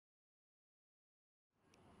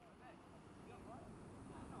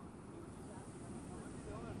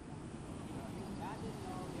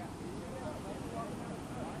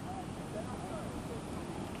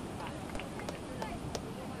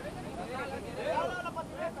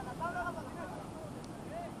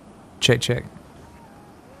Check, check.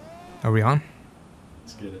 Are we on?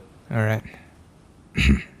 Let's get it. All right.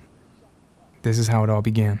 This is how it all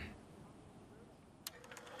began.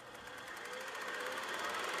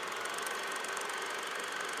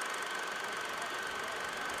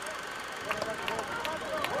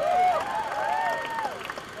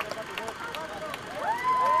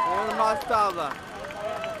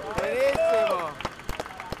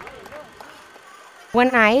 One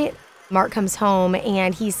night, Mark comes home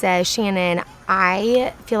and he says, Shannon,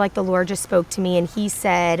 I feel like the Lord just spoke to me and he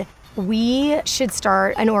said, we should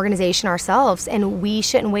start an organization ourselves and we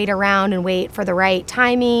shouldn't wait around and wait for the right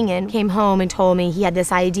timing, and came home and told me he had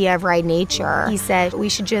this idea of Ride Nature. He said we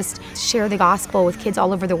should just share the gospel with kids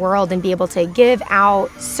all over the world and be able to give out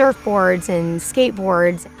surfboards and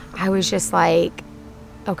skateboards. I was just like,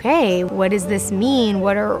 okay, what does this mean?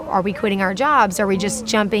 Are we quitting our jobs? Are we just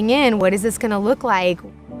jumping in? What is this gonna look like?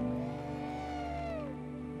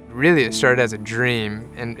 Really, it started as a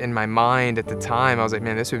dream, and in my mind at the time, I was like,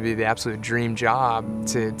 man, this would be the absolute dream job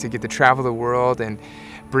to get to travel the world and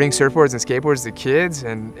bring surfboards and skateboards to kids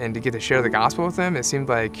and to get to share the gospel with them. It seemed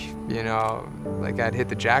like, you know, like I'd hit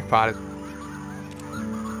the jackpot.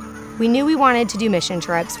 We knew we wanted to do mission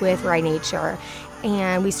trips with Ride Nature,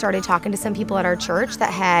 and we started talking to some people at our church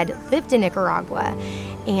that had lived in Nicaragua.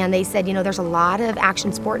 And they said, you know, there's a lot of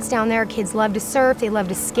action sports down there. Kids love to surf, they love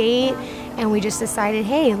to skate. And we just decided,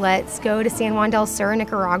 hey, let's go to San Juan Del Sur,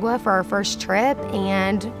 Nicaragua for our first trip,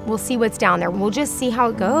 and we'll see what's down there. We'll just see how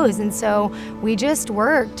it goes. And so we just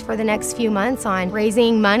worked for the next few months on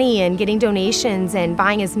raising money and getting donations and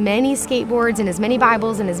buying as many skateboards and as many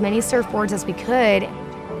Bibles and as many surfboards as we could.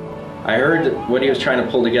 I heard what he was trying to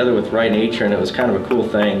pull together with Ride Nature, and it was kind of a cool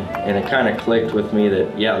thing, and it kind of clicked with me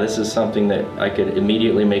that, yeah, this is something that I could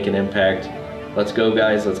immediately make an impact. Let's go,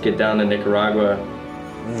 guys, let's get down to Nicaragua.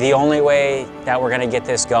 The only way that we're going to get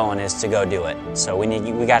this going is to go do it. So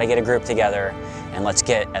we got to get a group together, and let's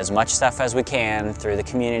get as much stuff as we can through the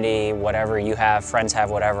community, whatever you have, friends have,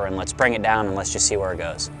 whatever, and let's bring it down and let's just see where it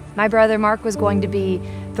goes. My brother Mark was going to be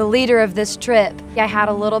the leader of this trip. I had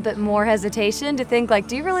a little bit more hesitation to think, like,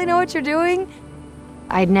 do you really know what you're doing?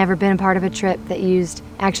 I'd never been a part of a trip that used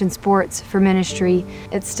action sports for ministry.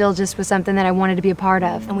 It still just was something that I wanted to be a part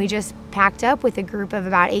of. And we just packed up with a group of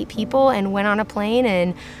about 8 people and went on a plane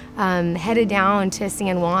and headed down to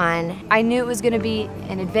San Juan. I knew it was going to be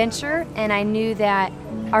an adventure, and I knew that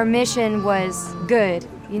our mission was good.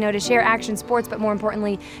 You know, to share action sports, but more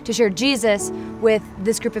importantly, to share Jesus with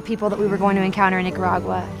this group of people that we were going to encounter in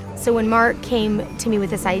Nicaragua. So when Mark came to me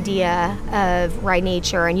with this idea of Ride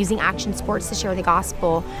Nature and using action sports to share the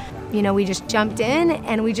gospel, you know, we just jumped in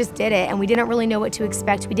and we just did it. And we didn't really know what to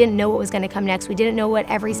expect. We didn't know what was going to come next. We didn't know what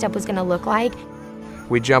every step was going to look like.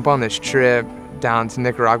 We jump on this trip down to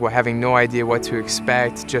Nicaragua having no idea what to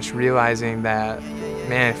expect, just realizing that,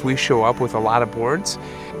 man, if we show up with a lot of boards,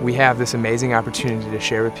 we have this amazing opportunity to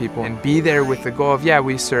share with people and be there with the goal of, yeah,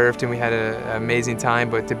 we surfed and we had an amazing time,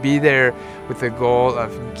 but to be there with the goal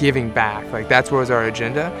of giving back. Like, that's what was our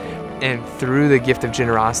agenda. And through the gift of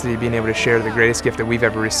generosity, being able to share the greatest gift that we've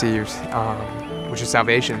ever received, which is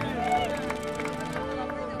salvation.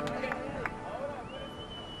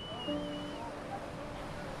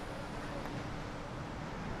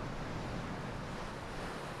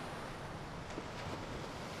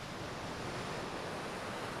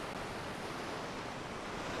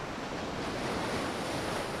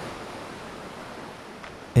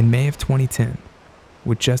 In May of 2010,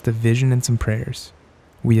 with just a vision and some prayers,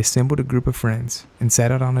 we assembled a group of friends and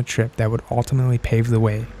set out on a trip that would ultimately pave the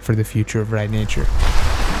way for the future of Ride Nature.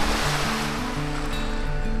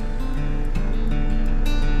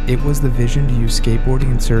 It was the vision to use skateboarding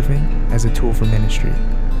and surfing as a tool for ministry.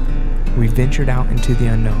 We ventured out into the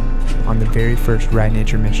unknown on the very first Ride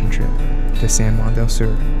Nature mission trip to San Juan Del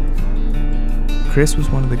Sur. Chris was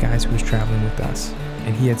one of the guys who was traveling with us,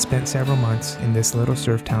 and he had spent several months in this little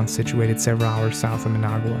surf town situated several hours south of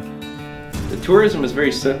Managua. The tourism is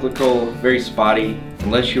very cyclical, very spotty.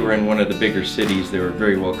 Unless you were in one of the bigger cities, they were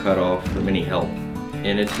very well cut off from any help.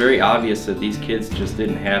 And it's very obvious that these kids just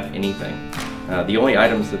didn't have anything. The only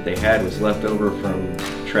items that they had was left over from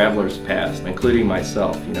travelers past, including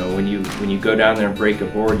myself. You know, when you go down there and break a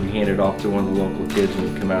board, you hand it off to one of the local kids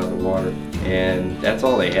when you come out of the water. And that's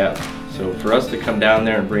all they have. So for us to come down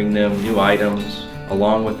there and bring them new items,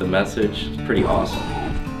 along with the message, is pretty awesome.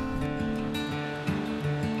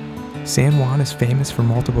 San Juan is famous for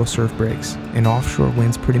multiple surf breaks and offshore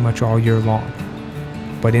winds pretty much all year long.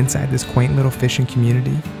 But inside this quaint little fishing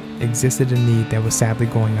community existed a need that was sadly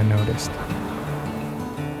going unnoticed.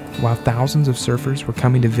 While thousands of surfers were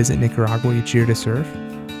coming to visit Nicaragua each year to surf,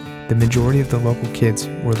 The majority of the local kids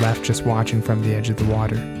were left just watching from the edge of the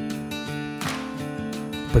water.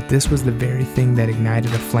 But this was the very thing that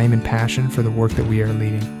ignited a flame and passion for the work that we are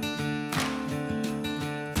leading.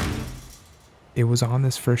 It was on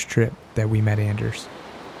this first trip that we met Anders.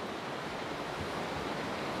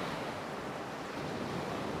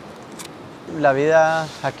 La vida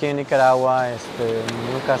aquí en Nicaragua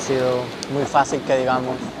nunca ha sido muy fácil, que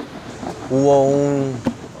digamos. Hubo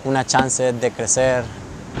una chance de crecer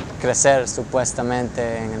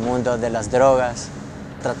supuestamente en el mundo de las drogas,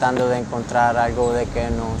 tratando de encontrar algo de que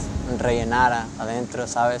nos rellenara adentro,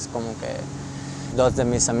 ¿sabes? Como que dos de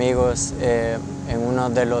mis amigos en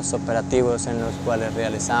uno de los operativos en los cuales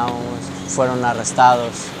realizamos fueron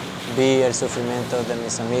arrestados. Vi el sufrimiento de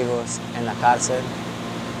mis amigos en la cárcel.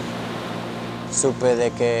 Supe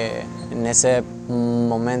de que en ese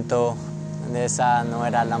momento esa no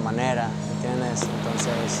era la manera, ¿entiendes?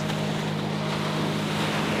 Entonces,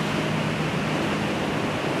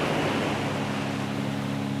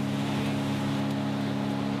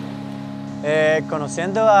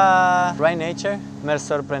 conociendo a Right Nature, me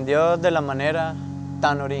sorprendió de la manera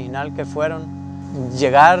tan original que fueron.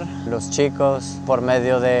 Llegar los chicos por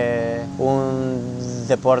medio de un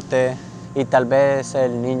deporte y tal vez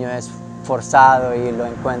el niño es forzado y lo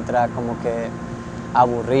encuentra como que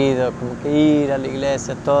aburrido, como que ir a la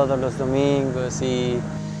iglesia todos los domingos y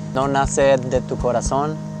no nace de tu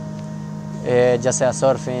corazón, ya sea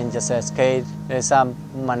surfing, ya sea skate. De esa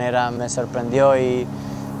manera me sorprendió y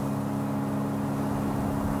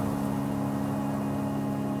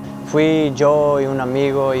fui yo y un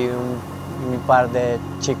amigo y un par de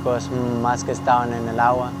chicos más que estaban en el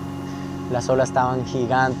agua. Las olas estaban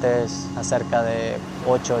gigantes, a cerca de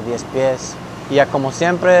 8 o 10 pies. Y como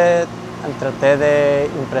siempre traté de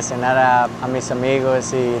impresionar a mis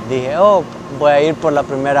amigos y dije, oh, voy a ir por la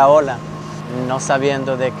primera ola, no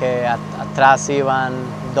sabiendo de que atrás iban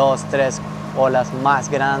 2, 3 olas más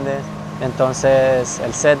grandes. Entonces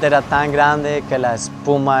el set era tan grande que la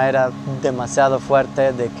espuma era demasiado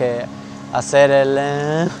fuerte de que hacer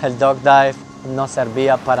el dog dive no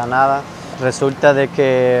servía para nada. Resulta de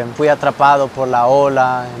que fui atrapado por la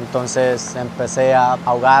ola, entonces empecé a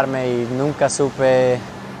ahogarme y nunca supe.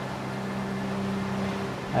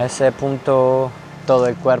 A ese punto todo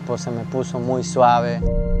el cuerpo se me puso muy suave.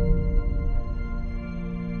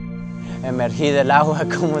 Emergí del agua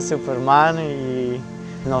como Superman y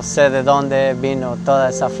no sé de dónde vino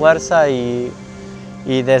toda esa fuerza y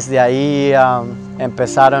desde ahí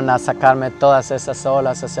empezaron a sacarme todas esas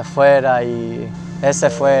olas hacia afuera y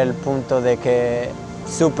ese fue el punto de que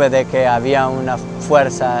supe de que había una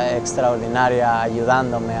fuerza extraordinaria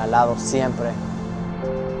ayudándome al lado siempre.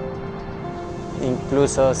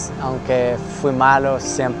 Incluso aunque fui malo,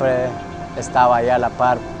 siempre estaba ahí a la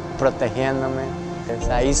par protegiéndome.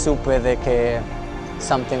 Ahí supe de que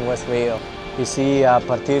something was real. Y sí, a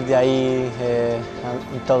partir de ahí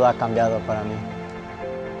todo ha cambiado para mí.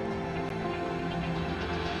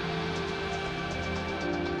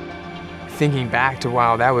 Thinking back to,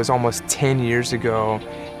 wow, that was almost 10 years ago,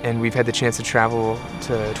 and we've had the chance to travel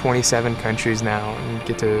to 27 countries now and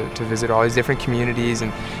get to visit all these different communities,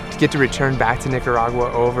 and to get to return back to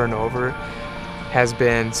Nicaragua over and over has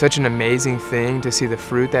been such an amazing thing to see the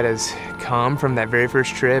fruit that has come from that very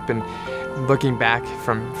first trip. And looking back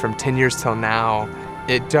from 10 years till now,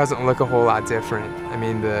 it doesn't look a whole lot different. I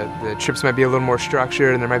mean, the trips might be a little more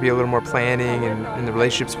structured and there might be a little more planning, and the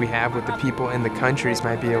relationships we have with the people in the countries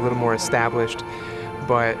might be a little more established,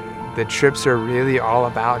 but the trips are really all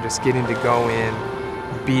about just getting to go in,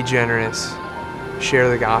 be generous, share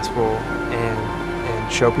the gospel,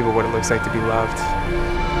 and show people what it looks like to be loved.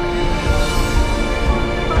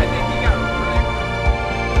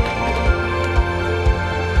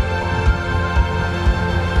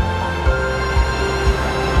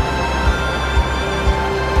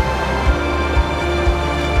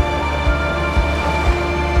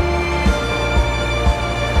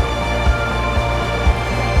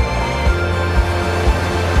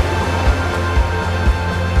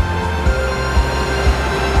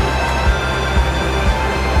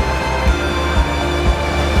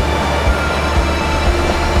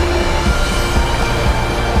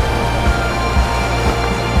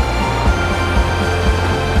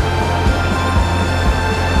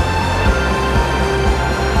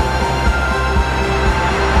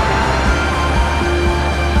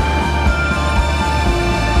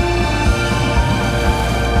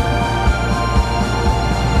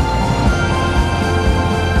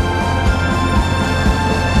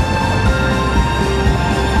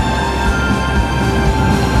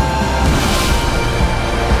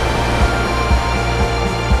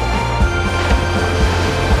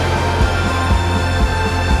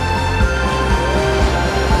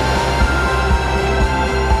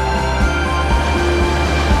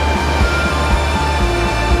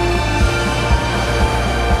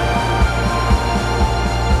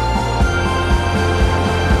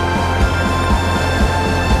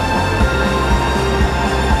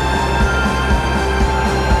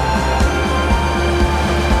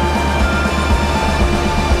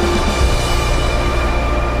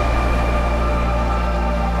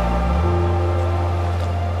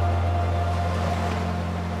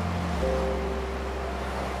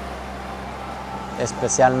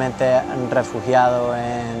 especialmente refugiado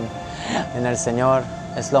en el Señor,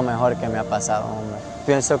 es lo mejor que me ha pasado, hombre.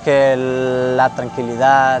 Pienso que la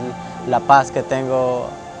tranquilidad, la paz que tengo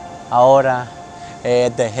ahora,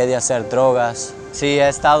 dejé de hacer drogas. Sí, he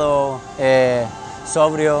estado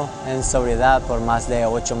sobrio, en sobriedad por más de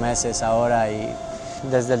 8 meses ahora, y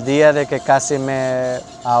desde el día de que casi me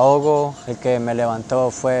ahogo, el que me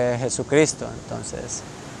levantó fue Jesucristo. Entonces,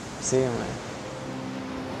 sí, hombre.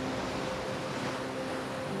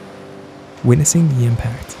 Witnessing the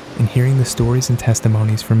impact and hearing the stories and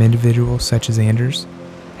testimonies from individuals such as Anders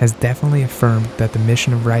has definitely affirmed that the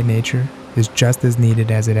mission of Right Nature is just as needed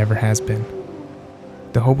as it ever has been.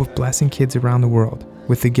 The hope of blessing kids around the world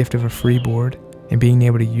with the gift of a free board and being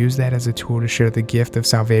able to use that as a tool to share the gift of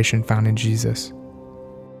salvation found in Jesus.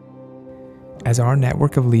 As our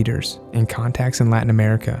network of leaders and contacts in Latin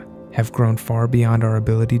America have grown far beyond our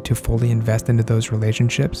ability to fully invest into those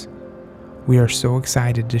relationships, we are so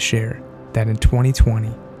excited to share that in 2020,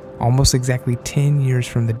 almost exactly 10 years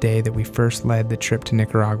from the day that we first led the trip to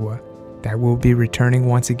Nicaragua, that we'll be returning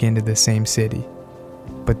once again to the same city,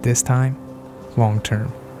 but this time, long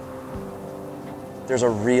term. There's a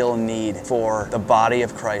real need for the body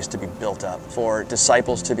of Christ to be built up, for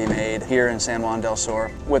disciples to be made here in San Juan del Sur,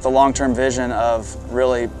 with a long-term vision of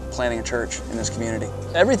really planting a church in this community.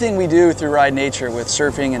 Everything we do through Ride Nature with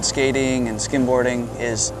surfing and skating and skimboarding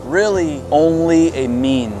is really only a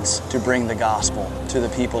means to bring the gospel to the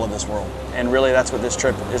people of this world. And really that's what this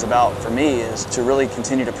trip is about for me, is to really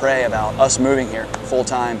continue to pray about us moving here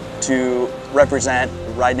full-time to represent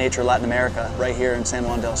Ride Nature Latin America right here in San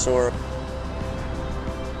Juan del Sur.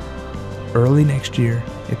 Early next year,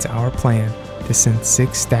 it's our plan to send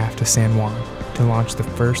 6 staff to San Juan to launch the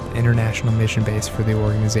first international mission base for the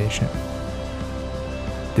organization.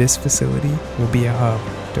 This facility will be a hub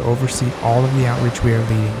to oversee all of the outreach we are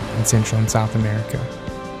leading in Central and South America.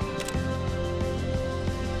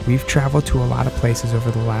 We've traveled to a lot of places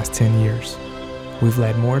over the last 10 years. We've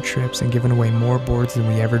led more trips and given away more boards than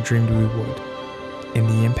we ever dreamed we would, and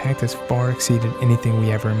the impact has far exceeded anything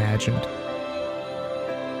we ever imagined.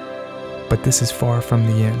 But this is far from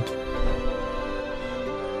the end.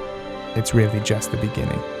 It's really just the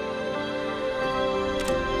beginning.